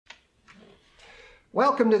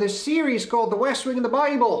Welcome to this series called The West Wing of the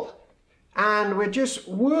Bible. And we're just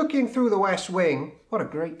working through The West Wing. What a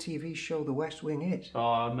great TV show The West Wing is.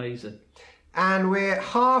 Oh, amazing. And we're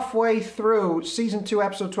halfway through Season 2,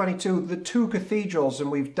 Episode 22, The Two Cathedrals, and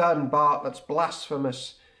we've done Bartlett's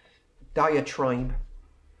blasphemous diatribe.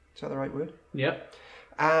 Is that the right word? Yep.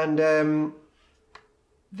 And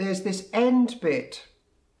there's this end bit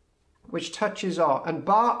which touches on, and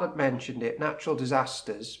Bartlett mentioned it, natural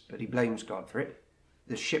disasters, but he blames God for it.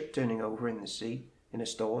 The ship turning over in the sea in a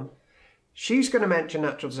storm. She's going to mention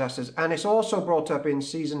natural disasters, and it's also brought up in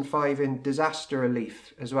Season 5 in disaster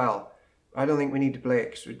relief as well. I don't think we need to play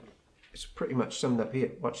it because it's pretty much summed up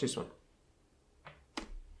here. Watch this one.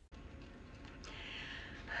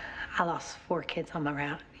 I lost 4 kids on my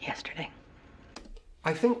route yesterday.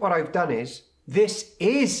 I think what I've done is, this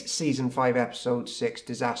is Season 5, Episode 6,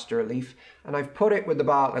 Disaster Relief, and I've put it with the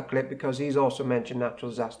Bartlett clip because he's also mentioned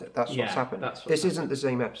natural disaster. That's what's happened. This isn't the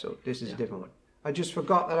same episode. This is a different one. I just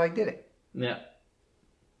forgot that I did it. Yeah.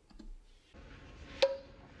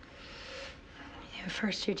 At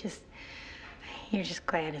first you're just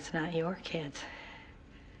glad it's not your kids.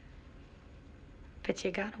 But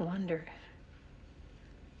you gotta wonder,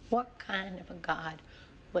 what kind of a God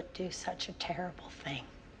would do such a terrible thing?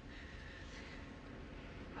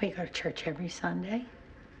 We go to church every Sunday.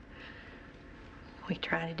 We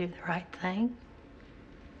try to do the right thing.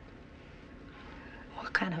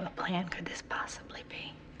 What kind of a plan could this possibly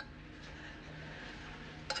be?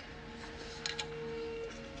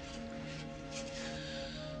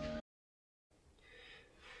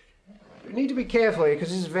 We need to be careful here because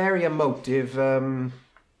this is very emotive. And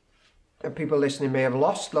people listening may have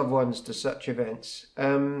lost loved ones to such events.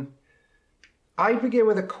 I begin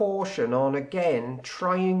with a caution on, again,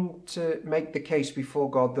 trying to make the case before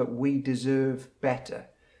God that we deserve better.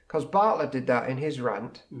 Because Bartlett did that in his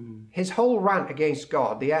rant. His whole rant against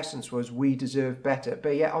God, the essence was we deserve better.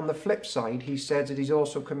 But yet on the flip side, he says that he's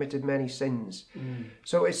also committed many sins.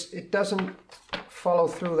 So it doesn't follow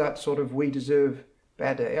through that sort of we deserve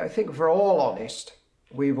better. I think if we're all honest,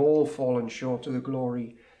 we've all fallen short of the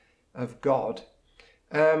glory of God.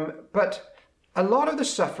 But a lot of the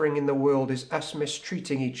suffering in the world is us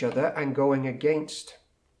mistreating each other and going against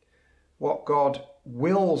what God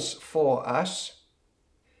wills for us.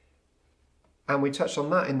 And we touched on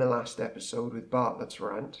that in the last episode with Bartlett's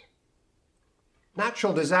rant.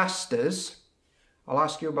 Natural disasters, I'll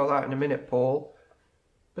ask you about that in a minute, Paul.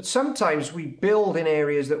 But sometimes we build in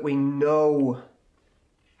areas that we know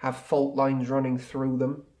have fault lines running through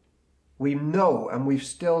them. We know, and we've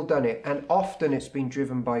still done it, and often it's been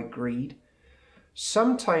driven by greed.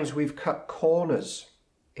 Sometimes we've cut corners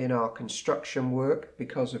in our construction work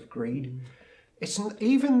because of greed.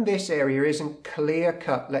 Even this area isn't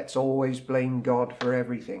clear-cut, let's always blame God for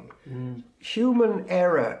everything. Human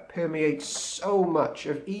error permeates so much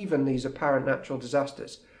of even these apparent natural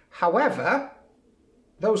disasters. However,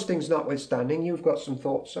 those things notwithstanding, you've got some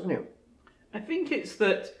thoughts, haven't you? I think it's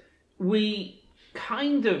that we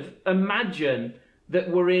kind of imagine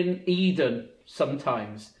that we're in Eden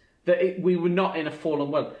sometimes. That we were not in a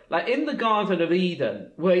fallen world. Like in the Garden of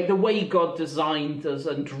Eden, where the way God designed us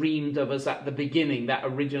and dreamed of us at the beginning, that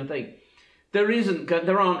original thing,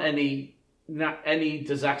 there aren't any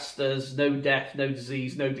disasters, no death, no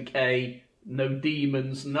disease, no decay, no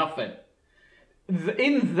demons, nothing.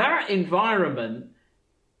 In that environment,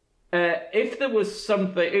 if there was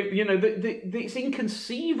something, it's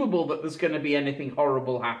inconceivable that there's going to be anything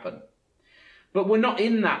horrible happen. But we're not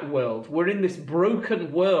in that world. We're in this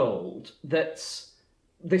broken world that's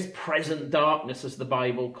this present darkness, as the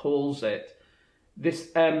Bible calls it.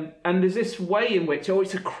 And there's this way in which,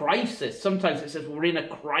 it's a crisis. Sometimes it says we're in a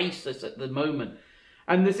crisis at the moment.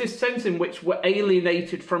 And there's this sense in which we're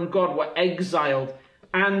alienated from God, we're exiled.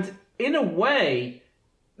 And in a way,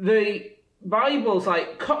 the Bible's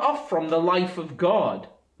like cut off from the life of God.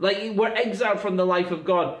 Like we're exiled from the life of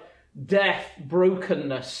God. Death,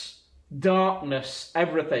 brokenness, darkness,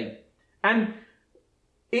 everything. And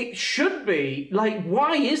it should be like,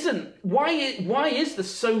 why is there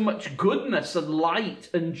so much goodness and light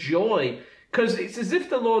and joy? Because it's as if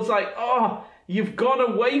the Lord's like, oh, you've gone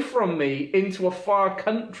away from me into a far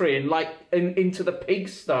country and into the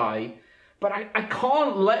pigsty, but I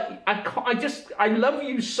love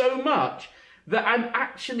you so much that I'm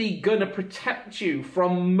actually gonna protect you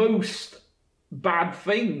from most bad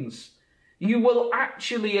things. You will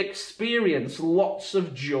actually experience lots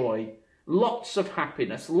of joy, lots of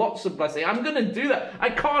happiness, lots of blessing. I'm going to do that. I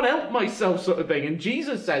can't help myself, sort of thing. And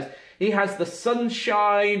Jesus says he has the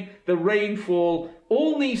sunshine, the rainfall,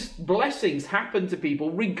 all these blessings happen to people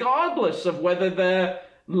regardless of whether they're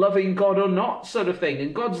loving God or not sort of thing.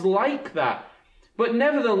 And God's like that. But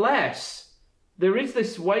nevertheless, there is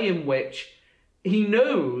this way in which he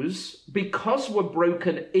knows, because we're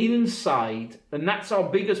broken inside, and that's our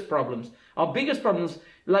biggest problems. Our biggest problems,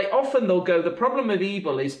 like often they'll go, the problem of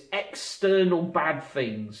evil is external bad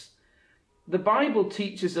things. The Bible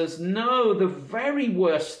teaches us, no, the very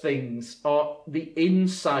worst things are the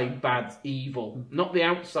inside bad evil, not the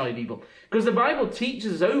outside evil. Because the Bible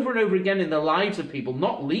teaches us over and over again in the lives of people,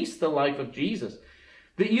 not least the life of Jesus,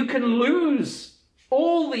 that you can lose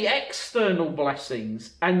all the external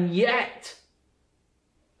blessings and yet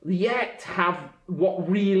have what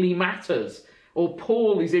really matters. Or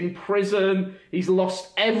Paul is in prison, he's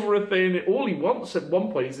lost everything. All he wants at one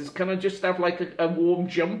point is, can I just have like a warm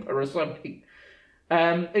jumper or something?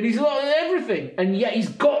 And he's lost everything, and yet he's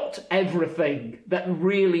got everything that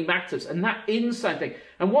really matters. And that inside thing.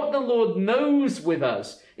 And what the Lord knows with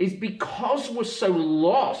us is, because we're so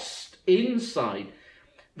lost inside,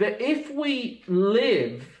 that if we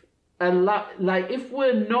live like if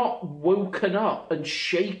we're not woken up and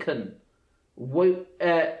shaken, what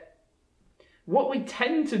we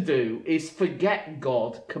tend to do is forget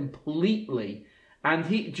God completely.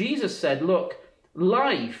 And Jesus said, look,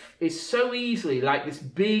 life is so easily like this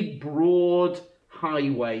big, broad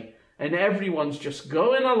highway, and everyone's just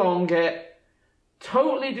going along it,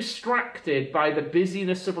 totally distracted by the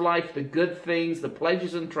busyness of life, the good things, the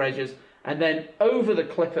pleasures and treasures, and then over the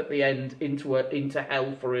cliff at the end into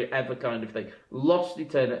hell forever kind of thing. Lost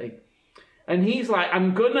eternity. And he's like,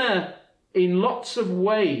 I'm gonna, in lots of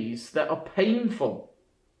ways that are painful,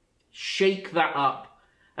 shake that up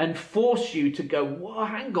and force you to go, whoa,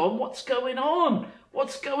 hang on, what's going on?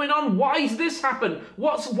 What's going on? Why's this happen?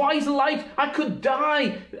 Why's life? I could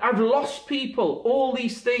die. I've lost people. All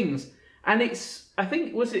these things. And I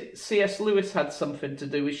think, was it C.S. Lewis had something to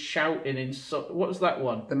do with shouting in, what was that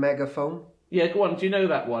one? The megaphone. Yeah, go on, do you know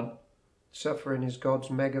that one? Suffering is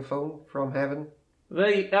God's megaphone from heaven.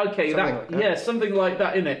 Something like that. Yeah, something like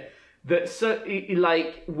that, innit? That,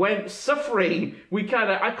 like, when suffering,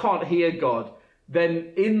 I can't hear God.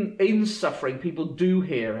 Then in suffering, people do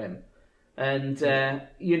hear him. And,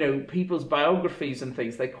 people's biographies and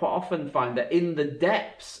things, they quite often find that in the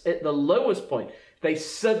depths, at the lowest point,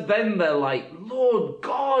 they're like, Lord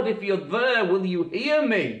God, if you're there, will you hear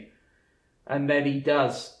me? And then he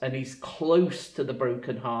does, and he's close to the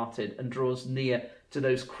brokenhearted and draws near to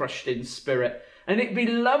those crushed in spirit. And it'd be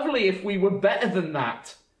lovely if we were better than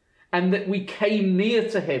that, and that we came near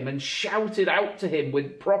to him and shouted out to him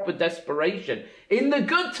with proper desperation in the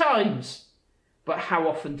good times. But how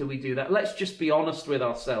often do we do that? Let's just be honest with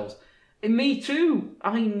ourselves. And me too.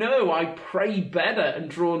 I know I pray better and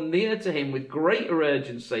draw near to him with greater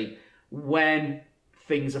urgency when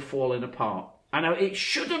things are falling apart. I know it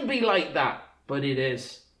shouldn't be like that, but it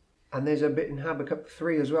is. And there's a bit in Habakkuk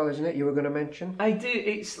 3 as well, isn't it, you were going to mention? I do.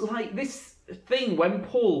 It's like this thing when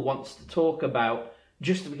Paul wants to talk about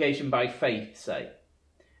justification by faith, say.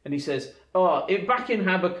 And he says, back in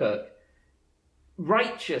Habakkuk,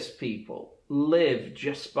 righteous people live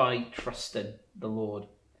just by trusting the Lord.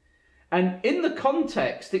 And in the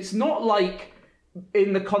context, it's not like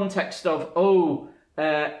in the context of,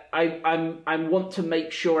 I want to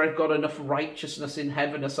make sure I've got enough righteousness in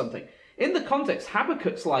heaven or something. In the context,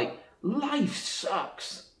 Habakkuk's like, life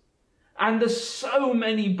sucks. And there's so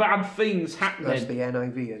many bad things happening. That's the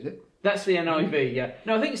NIV, is it? That's the NIV, yeah.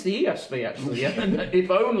 No, I think it's the ESV, actually. Yeah.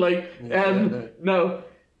 If only. No.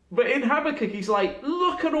 But in Habakkuk, he's like,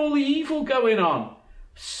 look at all the evil going on.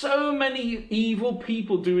 So many evil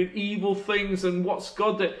people doing evil things, and what's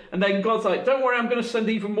God doing? And then God's like, don't worry, I'm going to send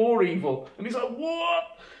even more evil. And he's like, what?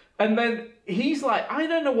 And then he's like, I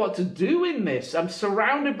don't know what to do in this. I'm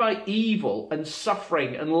surrounded by evil and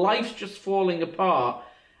suffering, and life's just falling apart.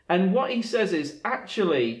 And what he says is,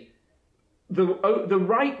 actually, the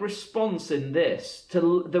right response in this,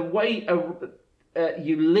 to the way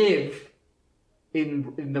you live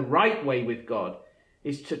in the right way with God,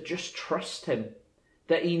 is to just trust him.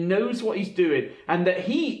 That he knows what he's doing, and that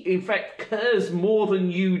he, in fact, cares more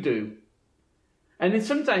than you do. And then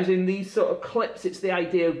sometimes in these sort of clips, it's the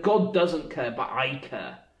idea of God doesn't care, but I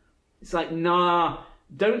care. It's like, nah,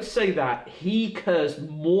 don't say that. He cares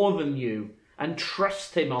more than you, and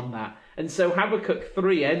trust him on that. And so Habakkuk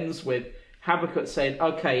 3 ends with Habakkuk saying,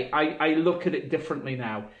 okay, I look at it differently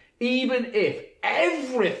now. Even if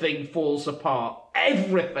everything falls apart,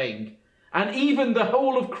 everything, and even the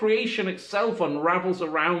whole of creation itself unravels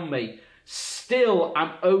around me, still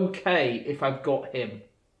I'm okay if I've got him.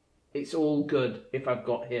 It's all good if I've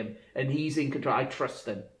got him. And he's in control. I trust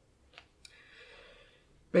him.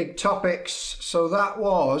 Big topics. So that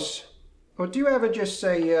was But do you ever just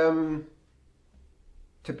say to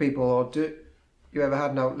people, or do you ever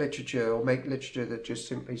hand out literature or make literature that just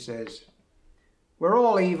simply says, we're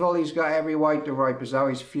all evil, he's got every right to wipe us out,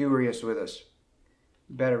 he's furious with us.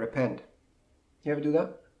 You better repent. You ever do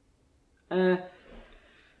that?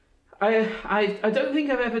 I don't think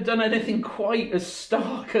I've ever done anything quite as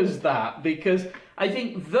stark as that, because I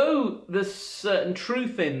think though there's certain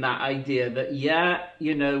truth in that idea that, yeah,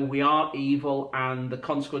 you know, we are evil and the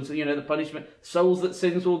consequences, you know, the punishment, souls that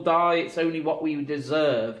sins will die, it's only what we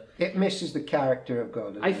deserve. It misses the character of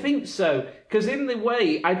God. I think so, because in the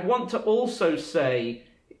way, I'd want to also say,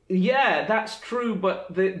 yeah, that's true, but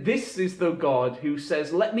this is the God who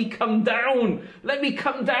says, let me come down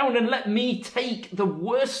and let me take the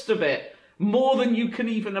worst of it, more than you can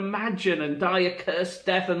even imagine, and die a cursed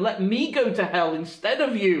death, and let me go to hell instead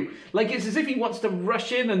of you. Like, it's as if he wants to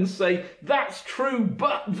rush in and say, that's true,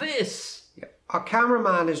 but this. Yeah. Our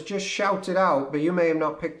cameraman has just shouted out, but you may have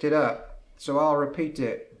not picked it up, so I'll repeat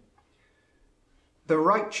it. The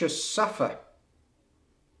righteous suffer.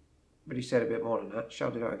 But he said a bit more than that.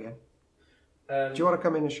 Shout it out again. Do you want to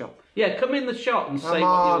come in the shot? Yeah, come in the shot and say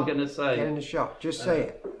what you were going to say. Get in the shot. Just say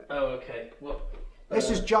it. Oh, okay. What? This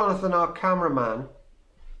is Jonathan, our cameraman.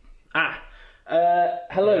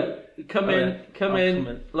 Hello. Come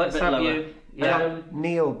in. Let's have lower. you. Yeah.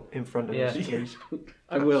 Kneel in front of us, please.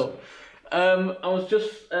 I will. I was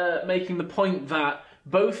just making the point that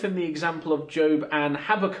both in the example of Job and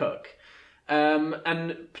Habakkuk,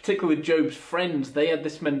 and particularly with Job's friends, they had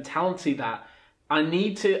this mentality that I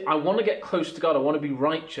want to get close to God, I want to be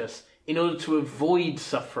righteous in order to avoid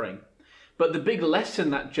suffering. But the big lesson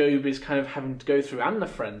that Job is kind of having to go through, and the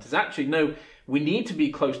friends, is actually, no, we need to be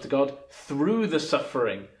close to God through the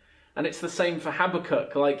suffering. And it's the same for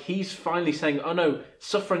Habakkuk. Like, he's finally saying, oh no,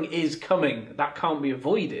 suffering is coming. That can't be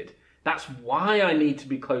avoided. That's why I need to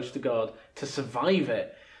be close to God, to survive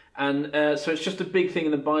it. And so it's just a big thing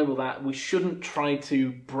in the Bible that we shouldn't try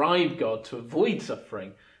to bribe God to avoid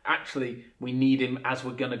suffering. Actually, we need him as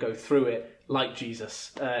we're going to go through it, like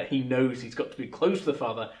Jesus. He knows he's got to be close to the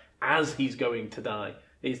Father as he's going to die.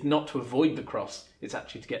 It's not to avoid the cross, it's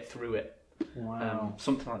actually to get through it. Wow.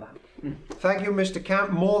 Something like that. Thank you,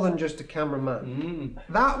 Mr. More than just a cameraman.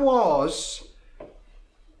 That was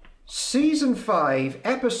Season 5,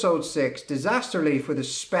 Episode 6, Disaster Leaf, with a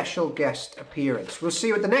special guest appearance. We'll see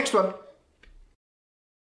you at the next one.